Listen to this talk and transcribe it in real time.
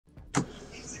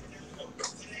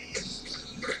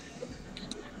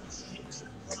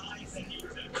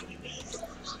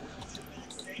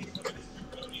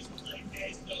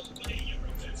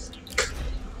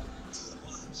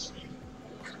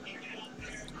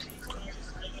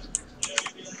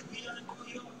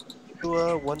to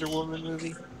a Wonder Woman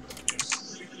movie?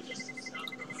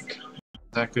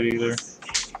 That good either.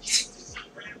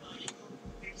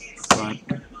 But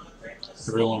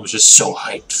everyone was just so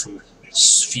hyped for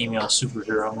this female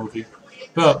superhero movie.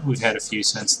 But we've had a few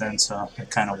since then, so it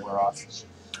kind of wore off.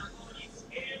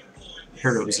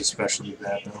 Heard it was especially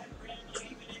bad though.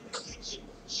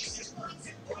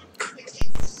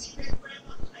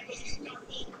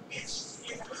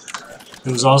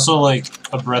 It was also like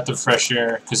a breath of fresh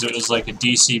air because it was like a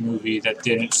DC movie that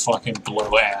didn't fucking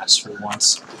blow ass for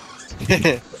once.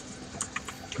 It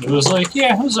was like,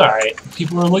 yeah, it was alright.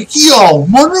 People were like, yo,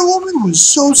 Wonder Woman was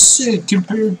so sick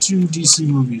compared to DC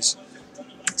movies.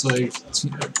 It's like, it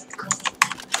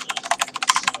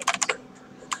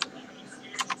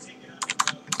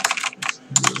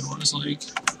was like,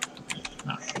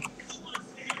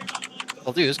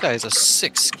 Oh, dude, this guy has a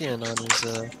sick skin on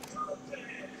his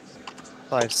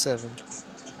 5'7".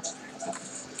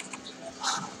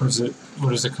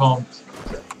 what is it called?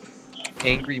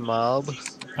 Angry Mob.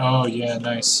 Oh, yeah,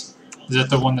 nice. Is that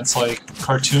the one that's like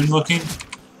cartoon looking?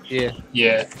 Yeah.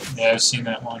 Yeah, I've seen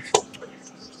that one.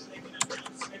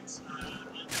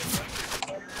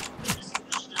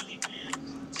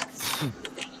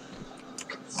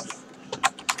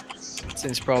 This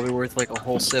thing's probably worth like a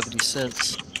whole 70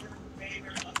 cents.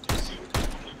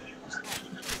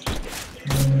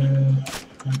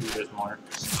 Maybe a bit more.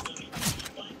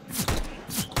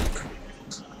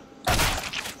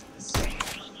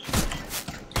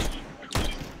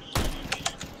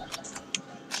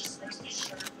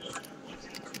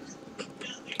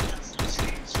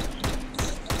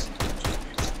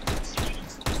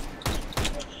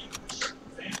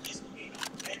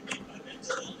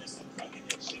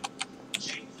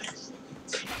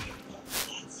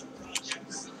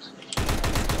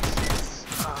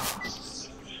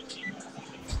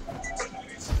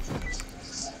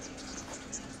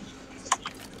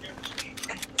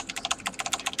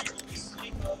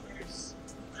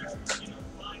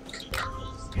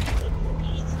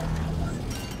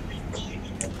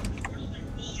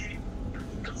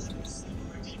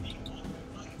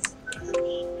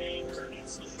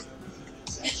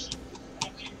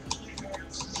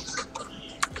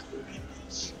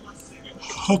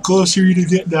 How close are you to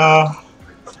getting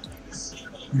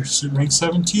you're rank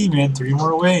 17, man. 3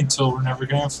 more away until we're never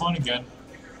gonna have fun again.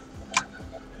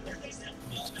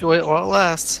 Enjoy it while it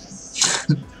lasts.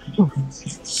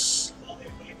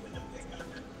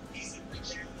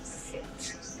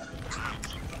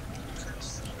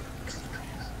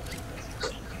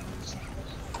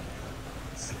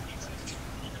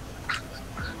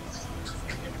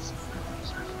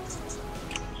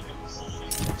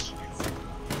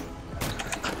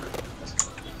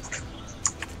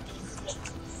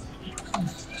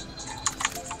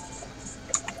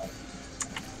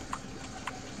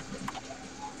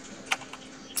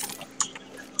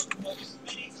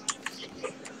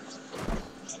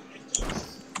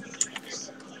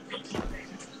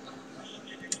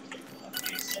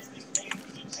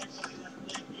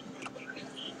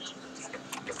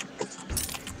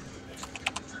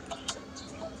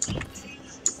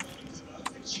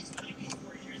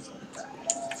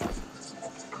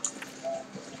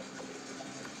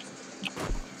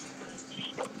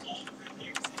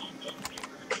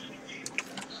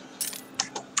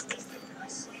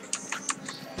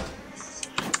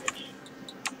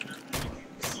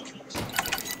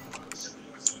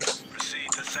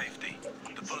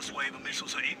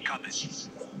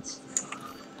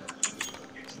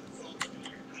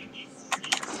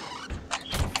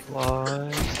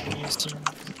 Why? Some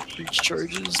breach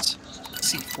charges.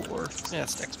 C4. Yeah,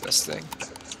 that's the next best thing.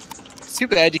 It's too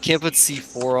bad you can't put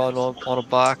C4 on a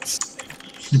box.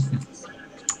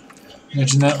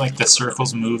 Imagine that, like the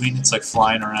circle's moving. It's like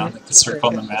flying around. Like the circle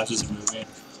on the map is moving.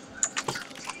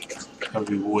 That would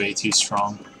be way too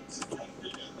strong.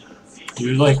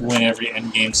 You would like win every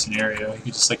endgame scenario. You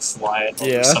could just like fly it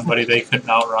over somebody they couldn't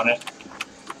outrun it.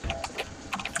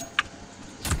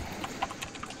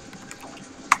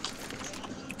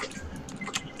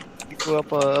 Go up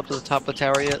to the top of the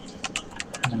tower yet?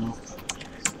 No.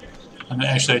 I mean,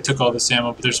 actually, I took all this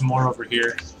ammo, but there's more over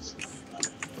here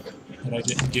that I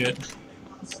didn't get.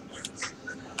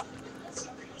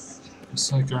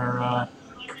 It's like our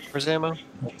where's ammo?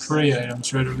 our prey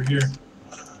items right over here.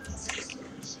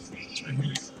 It's right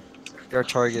here. Our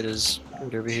target is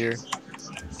right over here.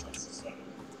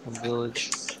 On village.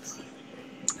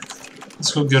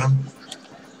 Let's go get them.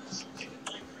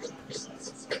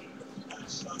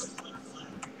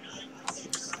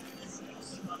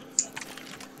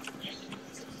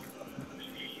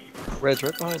 Red's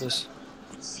right behind us.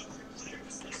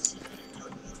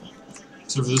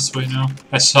 It's over this way now.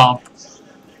 I saw him.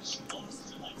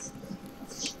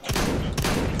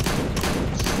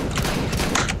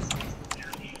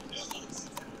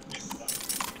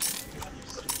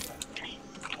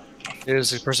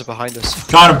 There's a person behind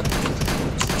us. Got him!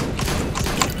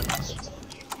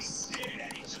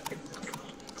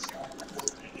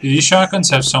 Dude, these shotguns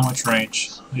have so much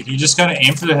range. Like, you just gotta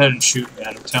aim for the head and shoot, man,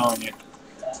 I'm telling you.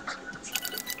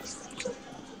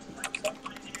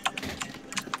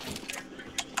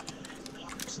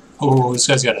 Oh, this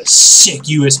guy's got a sick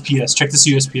USPS. Check this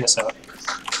USPS out.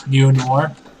 Neo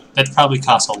Noir. That probably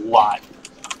costs a lot.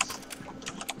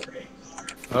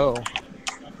 Oh.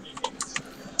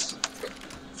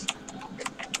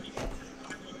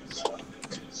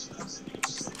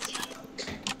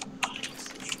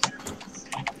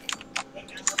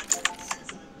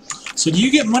 So do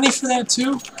you get money for that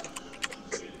too?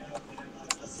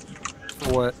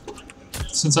 What?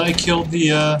 Since I killed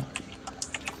the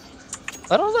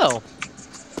I don't know.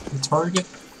 target.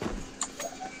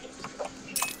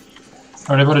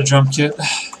 Alright, I bought a jump kit.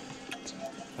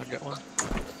 I've got one.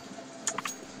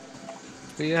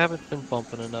 But you haven't been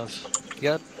bumping enough.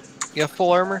 You got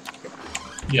full armor?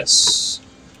 Yes.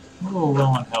 I'm a little low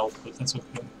on health, but that's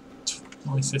okay.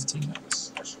 Only 15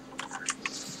 minutes.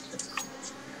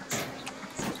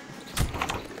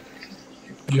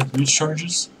 You have breach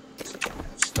charges?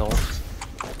 No.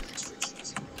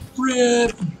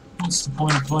 RIP! What's the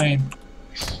point of playing?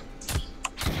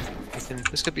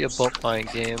 This could be a bulk buying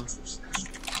game.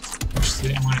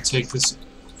 Actually, I'm gonna take this.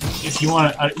 If you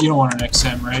want, you don't want an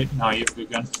XM, right? No, you have a good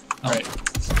gun. All right.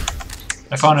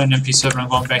 I found an MP7. I'm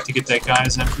going back to get that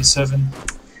guy's MP7.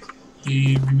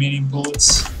 The remaining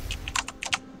bullets.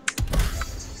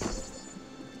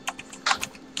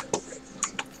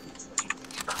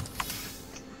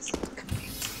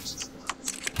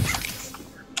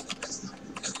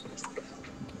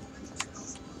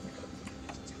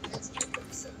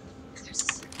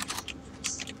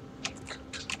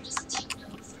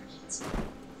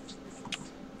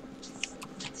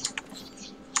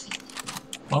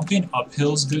 Bumping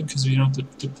uphill is good because we don't have to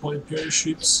deploy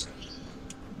parachutes.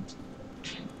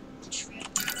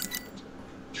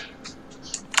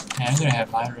 Yeah, I'm gonna have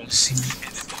high-res soon.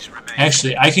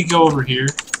 Actually, I could go over here.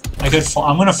 I'm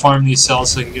gonna farm these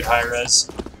cells so I can get high-res.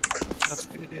 That's a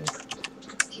good idea.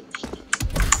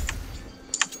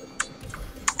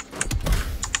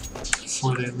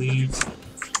 Before they leave.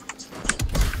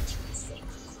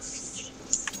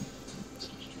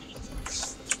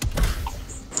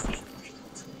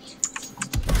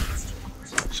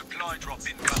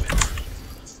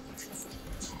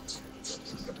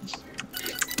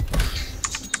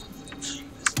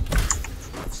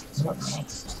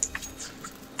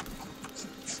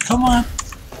 Come on!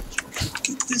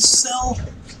 Get this cell!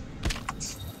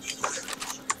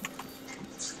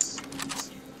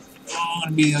 Oh, I'm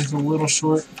gonna be like a little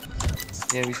short.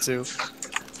 Yeah, me too.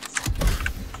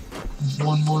 There's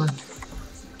one more.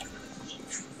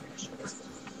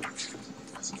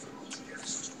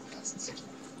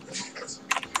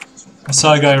 I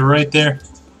saw a guy right there.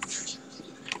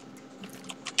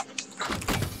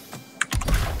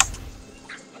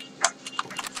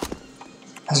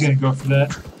 He's gonna go for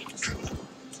that.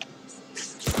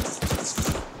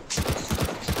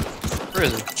 Where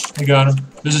is he? I got him.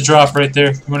 There's a drop right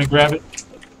there. You wanna grab it?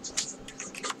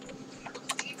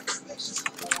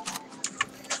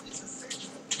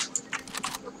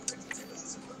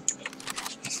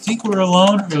 I think we're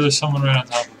alone, or there's someone right on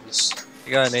top of us.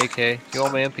 You got an AK. You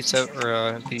want my MP7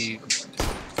 or MP?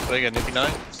 What, I got an MP9?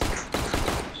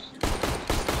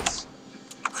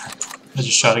 I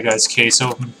just shot a guy's case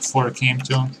open before it came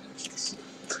to him.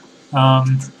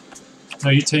 No,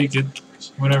 you take it.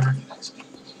 Whatever.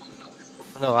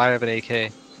 No, I have an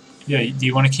AK. Yeah, do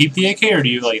you want to keep the AK, or do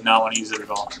you like not want to use it at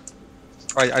all?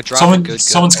 I dropped a good gun.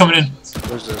 Someone's coming in.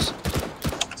 Where's this?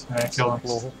 Alright, kill him.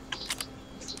 Lol.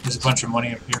 There's a bunch of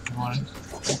money up here if you want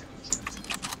it.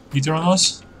 You throwing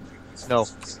those? No.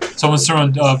 Someone's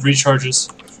throwing recharges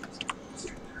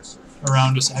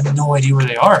around us. I have no idea where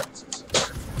they are.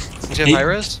 You have high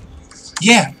res?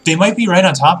 Yeah, they might be right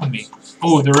on top of me.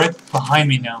 Oh, they're right behind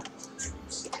me now.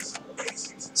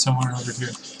 Somewhere over here.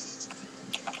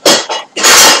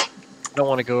 I don't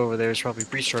want to go over there. It's probably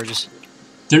breach charges.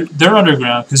 They're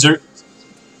underground because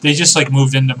they just like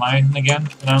moved into mine again,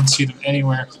 and I don't see them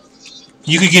anywhere.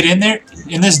 You could get in there.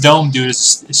 In this dome, dude,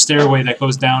 is a stairway that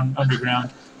goes down underground.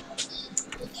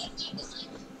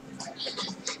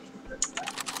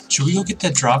 Should we go get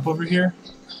that drop over here?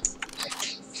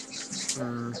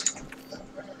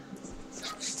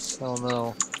 Oh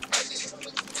no.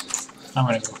 I'm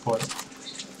gonna go for it.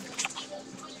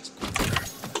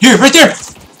 Here, right there!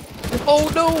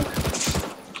 Oh no!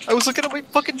 I was looking at my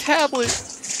fucking tablet.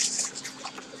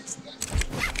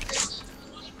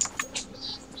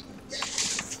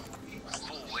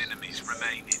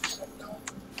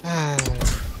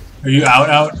 Are you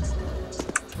out?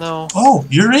 No. Oh,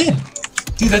 you're in!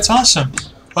 Dude, that's awesome.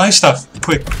 Buy stuff,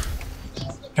 quick.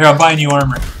 Here, I'm buying you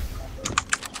armor.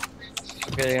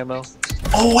 Okay, ammo.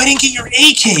 Oh, I didn't get your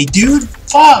AK, dude!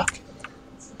 Fuck!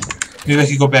 Maybe I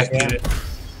could go back and get it.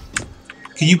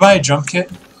 Can you buy a jump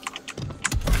kit?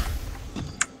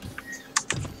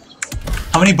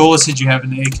 How many bullets did you have in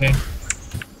the AK?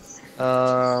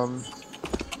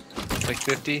 Like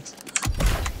 50.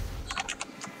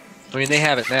 I mean, they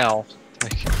have it now.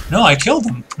 Like, No, I killed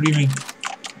him. What do you mean?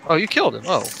 oh, you killed him.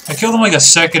 Oh. I killed him like a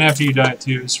second after you died,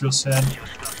 too. It's real sad.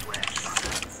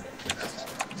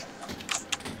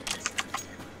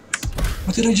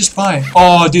 What did I just buy?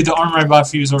 Oh, dude, the armor I bought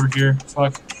for you is over here.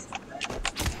 Fuck.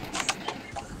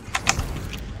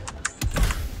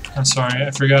 I'm sorry,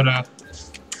 I forgot.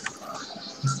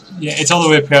 Yeah, it's all the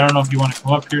way up here. I don't know if you want to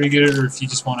come up here to get it or if you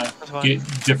just want to get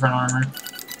different armor.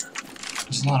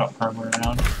 There's a lot of armor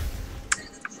around.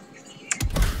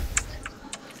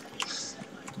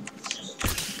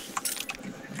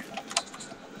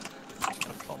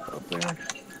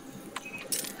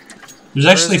 There's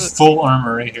actually full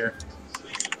armor right here.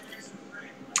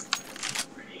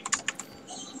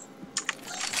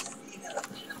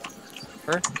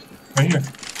 Where? Right here.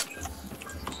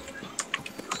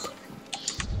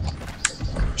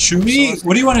 Should we?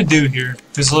 What do you want to do here?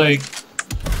 Cause like,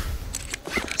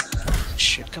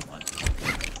 shit, come on.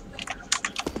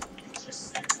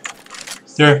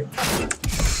 there.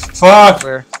 Fuck.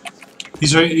 Where?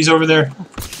 He's right. He's over there.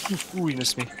 Ooh, you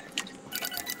missed me.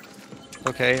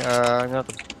 Okay, I'm gonna have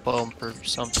to bump or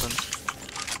something.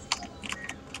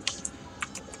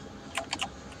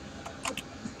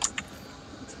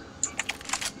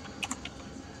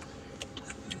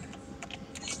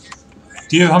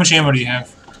 Do you? How much ammo do you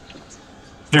have?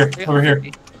 Here, Yeah, over here.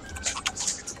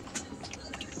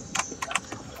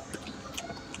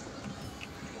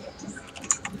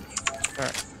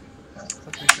 Alright.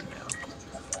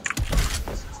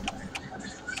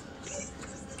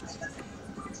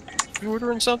 You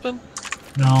ordering something?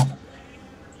 No.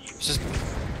 It's just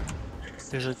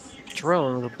there's a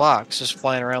drone with a box just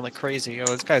flying around like crazy. Oh,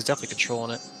 this guy's definitely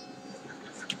controlling it.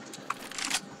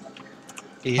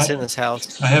 Yeah, he's in this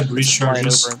house. I have breach Flying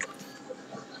charges. over him.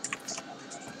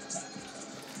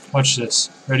 Watch this.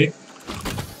 Ready?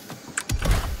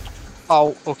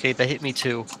 Oh, okay, that hit me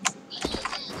too.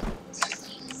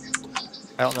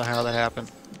 I don't know how that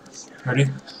happened. Ready?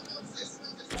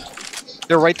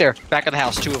 They're right there, back of the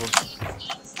house, two of them.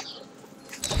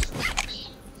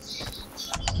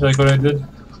 You like what I did?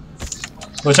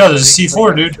 Watch out, there's a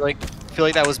C4, dude. I feel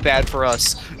like that was bad for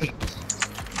us.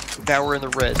 Now we're in the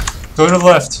red. Go to the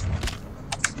left.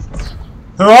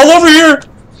 They're all over here!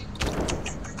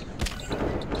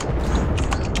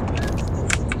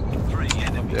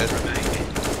 I'm dead.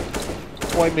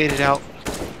 Oh, I made it out.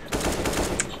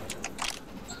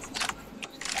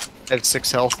 I have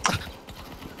 6 health.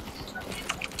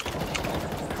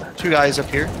 2 guys up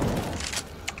here.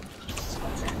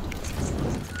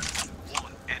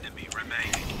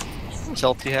 How much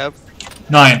health do you have?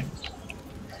 9.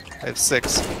 I have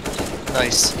 6.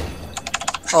 Nice.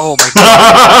 Oh my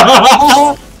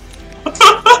god.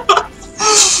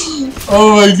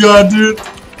 Oh my god, dude.